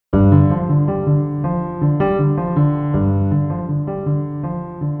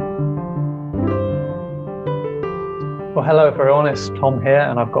Hello everyone, it's Tom here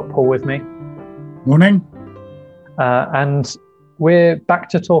and I've got Paul with me. Morning. And we're back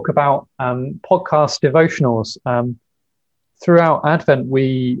to talk about podcast devotionals. Throughout Advent,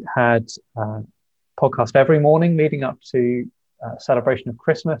 we had podcast every morning leading up to celebration of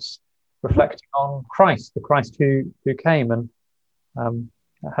Christmas, reflecting on Christ, the Christ who came, and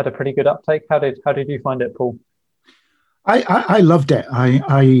had a pretty good uptake. How did you find it, Paul? I loved it.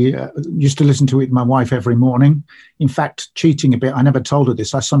 I used to listen to it with my wife every morning. In fact, cheating a bit, I never told her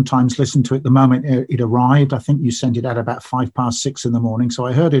this. I sometimes listened to it the moment it arrived. I think you sent it out about 6:05 in the morning. So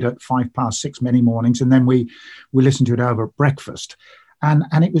I heard it at 6:05 many mornings. And then we listened to it over at breakfast. And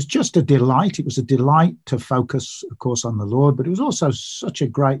it was just a delight. It was a delight to focus, of course, on the Lord. But it was also such a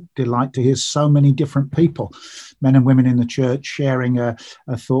great delight to hear so many different people, men and women in the church, sharing a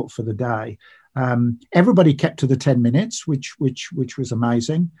thought for the day. Everybody kept to the 10 minutes, which was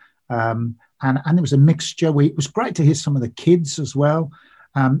amazing. And there was a mixture. It was great to hear some of the kids as well.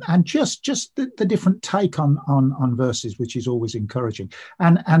 And just the different take on verses, which is always encouraging.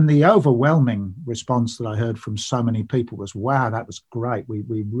 And the overwhelming response that I heard from so many people was, wow, that was great.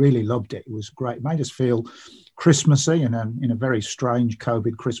 We really loved it. It was great. It made us feel Christmassy in a very strange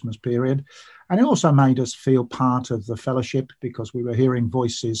COVID Christmas period. And it also made us feel part of the fellowship because we were hearing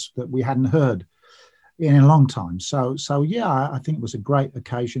voices that we hadn't heard in a long time. So yeah, I think it was a great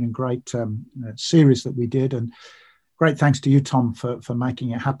occasion and great series that we did. And great thanks to you, Tom, for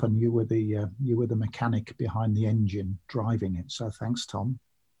making it happen. You were the mechanic behind the engine driving it. So thanks, Tom.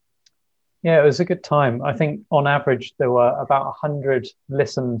 Yeah, it was a good time. I think on average there were about 100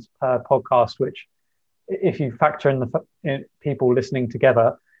 listens per podcast, which, if you factor in the people listening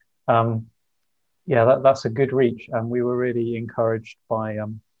together, that's a good reach. And we were really encouraged by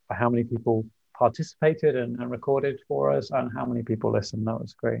how many people participated and recorded for us, and how many people listened. That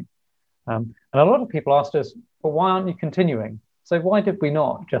was great. And a lot of people asked us, well, why aren't you continuing? So why did we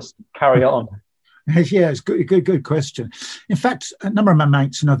not just carry on? Yeah, it's good question. In fact, a number of my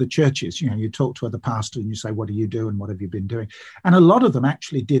mates in other churches, you talk to other pastors and you say, what do you do and what have you been doing? And a lot of them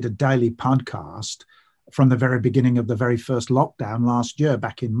actually did a daily podcast from the very beginning of the very first lockdown last year,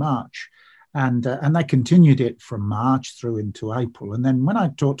 back in March. And they continued it from March through into April. And then when I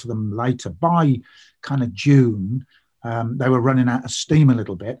talked to them later, by kind of June, they were running out of steam a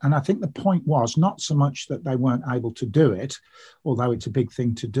little bit. And I think the point was not so much that they weren't able to do it, although it's a big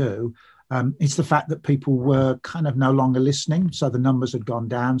thing to do. It's the fact that people were kind of no longer listening. So the numbers had gone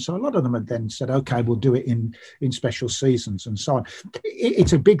down. So a lot of them had then said, OK, we'll do it in special seasons and so on.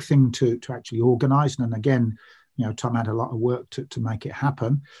 It's a big thing to actually organise. And again, Tom had a lot of work to make it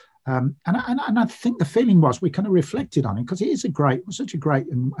happen. And I think the feeling was we kind of reflected on it because it is such a great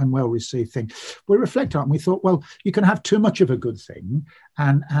and well-received thing. We reflected on it and we thought, well, you can have too much of a good thing.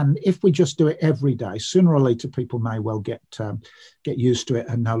 And if we just do it every day, sooner or later, people may well get used to it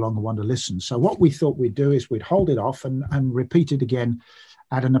and no longer want to listen. So what we thought we'd do is we'd hold it off and repeat it again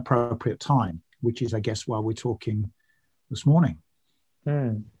at an appropriate time, which is, I guess, why we're talking this morning.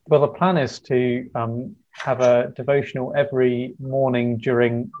 Well, the plan is to have a devotional every morning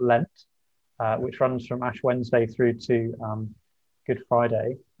during Lent, which runs from Ash Wednesday through to Good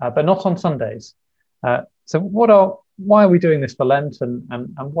Friday, but not on Sundays. So why are we doing this for Lent, and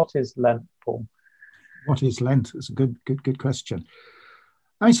what is Lent, Paul? What is Lent? It's a good question.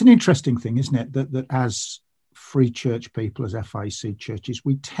 I mean, it's an interesting thing, isn't it, that as free church people, as FIC churches,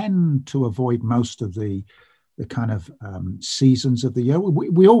 we tend to avoid most of the kind of seasons of the year.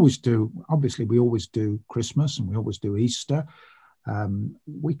 We always do, obviously, we always do Christmas and we always do Easter.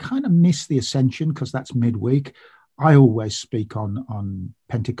 We kind of miss the Ascension because that's midweek. I always speak on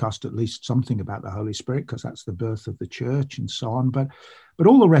Pentecost, at least something about the Holy Spirit, because that's the birth of the church and so on. But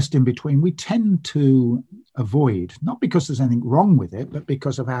all the rest in between, we tend to avoid, not because there's anything wrong with it, but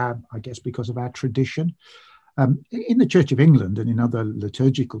because of our tradition. In the Church of England and in other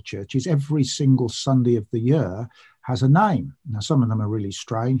liturgical churches, every single Sunday of the year has a name. Now, some of them are really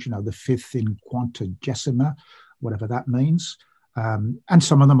strange, the 5th in Quadragesima, whatever that means. And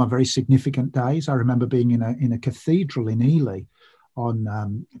some of them are very significant days. I remember being in a cathedral in Ely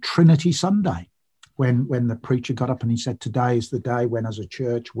on Trinity Sunday, when the preacher got up and he said, today is the day when, as a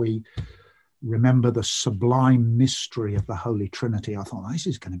church, we remember the sublime mystery of the Holy Trinity. I thought, this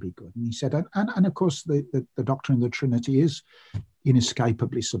is going to be good. And he said, and of course, the doctrine of the Trinity is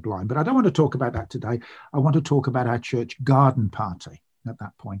inescapably sublime. But I don't want to talk about that today. I want to talk about our church garden party. At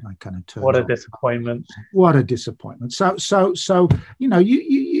that point, I kind of turned. What a disappointment! What a disappointment! So you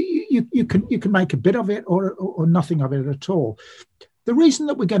can make a bit of it or nothing of it at all. The reason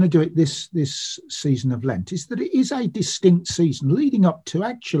that we're going to do it this season of Lent is that it is a distinct season leading up to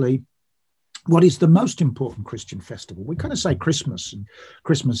actually what is the most important Christian festival. We kind of say Christmas, and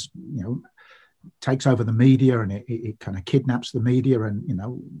Christmas, takes over the media, and it kind of kidnaps the media, and,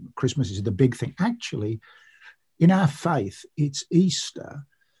 Christmas is the big thing. Actually, in our faith, it's Easter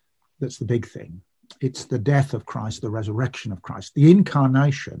that's the big thing. It's the death of Christ, the resurrection of Christ. The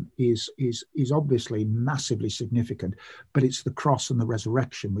incarnation is obviously massively significant, but it's the cross and the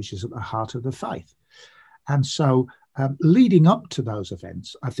resurrection which is at the heart of the faith. And so leading up to those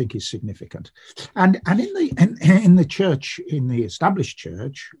events, I think, is significant. And in the church, in the established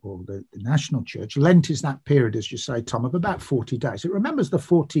church or the national church, Lent is that period, as you say, Tom, of about 40 days. It remembers the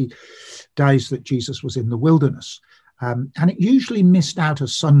 40 days that Jesus was in the wilderness. And it usually missed out a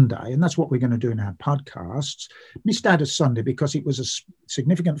Sunday, and that's what we're going to do in our podcasts, missed out a Sunday because it was a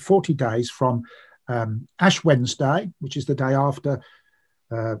significant 40 days from Ash Wednesday, which is the day after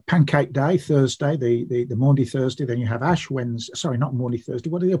Pancake Day, Thursday, the Maundy Thursday. Then you have Ash Wednesday, sorry, not Maundy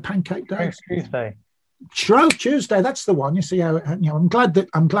Thursday. What are the Pancake Days? Tuesday. Shrove Tuesday, that's the one. You see how, I'm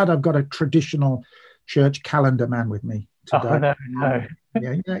glad I've got a traditional church calendar man with me today. Oh, no.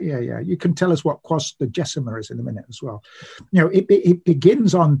 Yeah. You can tell us what Quadragesima is in a minute as well. It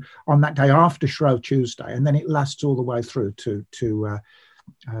begins on that day after Shrove Tuesday, and then it lasts all the way through to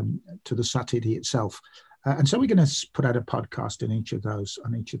the Saturday itself. And so we're going to put out a podcast on each of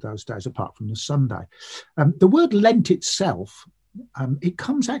those days, apart from the Sunday. The word Lent itself, it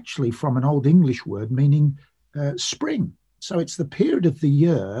comes actually from an Old English word meaning spring. So it's the period of the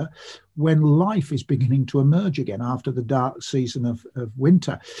year when life is beginning to emerge again after the dark season of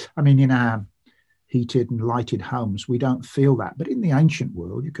winter. I mean, in our heated and lighted homes, we don't feel that. But in the ancient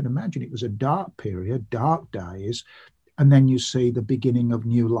world, you can imagine it was a dark period, dark days, and then you see the beginning of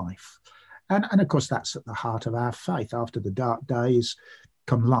new life. And of course, that's at the heart of our faith. After the dark days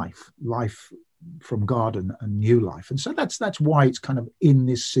come life from God and new life. And so that's why it's kind of in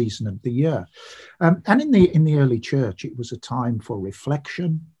this season of the year. And in the early church, it was a time for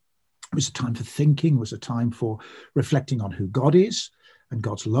reflection. It was a time for thinking. It was a time for reflecting on who God is and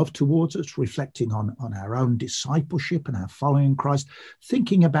God's love towards us, reflecting on our own discipleship and our following Christ,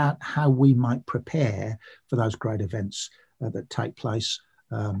 thinking about how we might prepare for those great events that take place.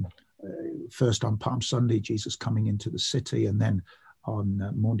 First on Palm Sunday, Jesus coming into the city, and then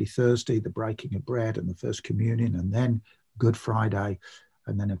on Maundy Thursday, the breaking of bread and the first communion, and then Good Friday,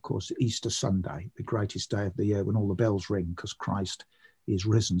 and then, of course, Easter Sunday, the greatest day of the year when all the bells ring because Christ is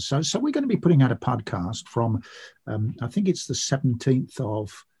risen. So we're going to be putting out a podcast from, I think it's the 17th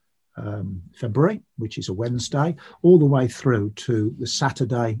of February, which is a Wednesday, all the way through to the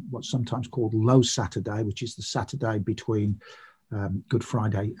Saturday, what's sometimes called Low Saturday, which is the Saturday between Good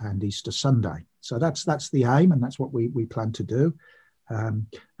Friday and Easter Sunday. So that's the aim, and that's what we plan to do. And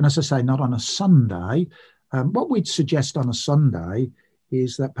as I say, not on a Sunday. What we'd suggest on a Sunday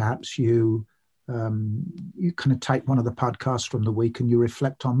is that perhaps you kind of take one of the podcasts from the week and you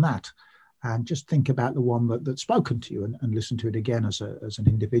reflect on that, and just think about the one that's spoken to you, and listen to it again as an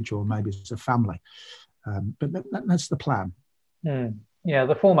individual, maybe as a family. But that's the plan. Yeah,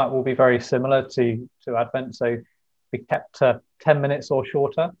 the format will be very similar to Advent, so be kept to 10 minutes or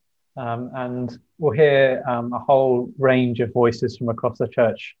shorter. And we'll hear a whole range of voices from across the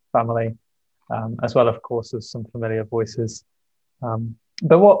church family, as well, of course, as some familiar voices.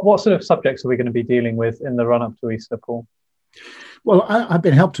 But what sort of subjects are we going to be dealing with in the run-up to Easter, Paul? Well, I've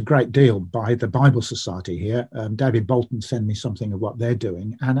been helped a great deal by the Bible Society here. David Bolton sent me something of what they're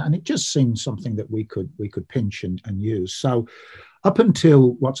doing, and it just seemed something that we could pinch and use. So up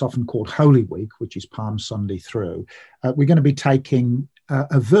until what's often called Holy Week, which is Palm Sunday through, we're going to be taking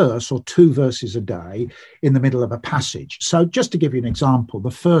a verse or two verses a day in the middle of a passage. So just to give you an example,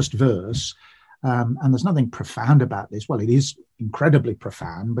 the first verse, and there's nothing profound about this. Well, it is incredibly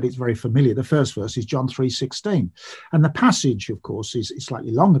profound, but it's very familiar. The first verse is John 3:16. And the passage, of course, is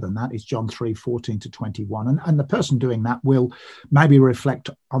slightly longer than that. It's John 3:14 to 21. And the person doing that will maybe reflect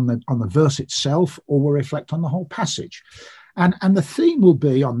on the verse itself, or will reflect on the whole passage. And the theme will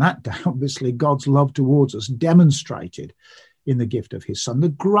be on that day, obviously, God's love towards us demonstrated in the gift of his son, the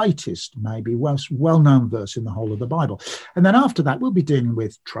greatest, maybe well-known verse in the whole of the Bible. And then after that, we'll be dealing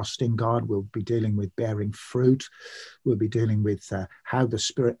with trusting God. We'll be dealing with bearing fruit. We'll be dealing with how the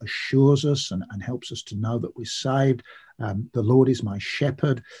Spirit assures us and helps us to know that we're saved. The Lord is my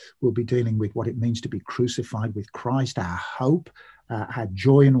shepherd. We'll be dealing with what it means to be crucified with Christ, our hope, our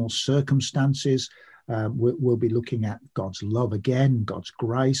joy in all circumstances. We'll be looking at God's love again, God's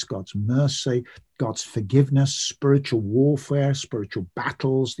grace, God's mercy, God's forgiveness, spiritual warfare, spiritual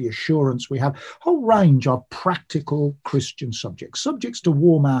battles, the assurance we have, a whole range of practical Christian subjects to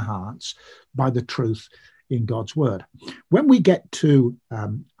warm our hearts by the truth in God's word. When we get to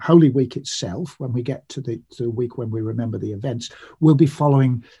Holy Week itself, when we get to the week when we remember the events, we'll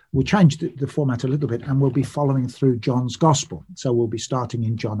change the format a little bit, and we'll be following through John's Gospel. So we'll be starting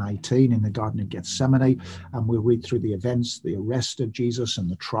in John 18 in the Garden of Gethsemane, and we'll read through the events, the arrest of Jesus and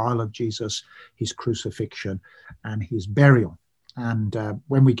the trial of Jesus, his crucifixion and his burial. And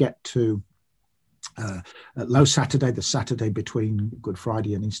when we get to Low Saturday, the Saturday between Good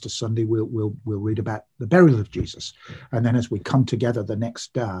Friday and Easter Sunday, we'll read about the burial of Jesus. And then as we come together the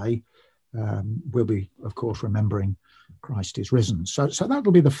next day, we'll be, of course, remembering Christ is risen. So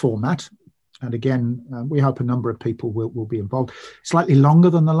that'll be the format. And again, we hope a number of people will be involved. Slightly longer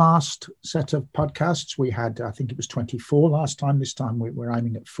than the last set of podcasts. We had, I think it was 24 last time. This time we're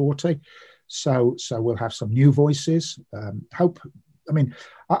aiming at 40. So we'll have some new voices.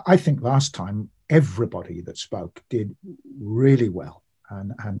 I think last time everybody that spoke did really well.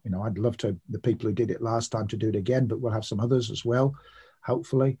 And I'd love the people who did it last time to do it again, but we'll have some others as well,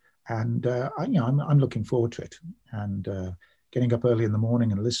 hopefully. And I'm looking forward to it, and getting up early in the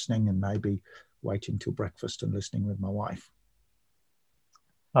morning and listening, and maybe waiting till breakfast and listening with my wife.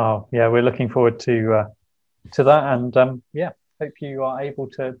 Oh yeah, we're looking forward to that, and hope you are able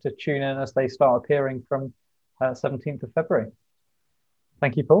to tune in as they start appearing from 17th of February.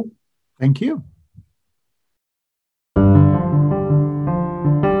 Thank you, Paul. Thank you.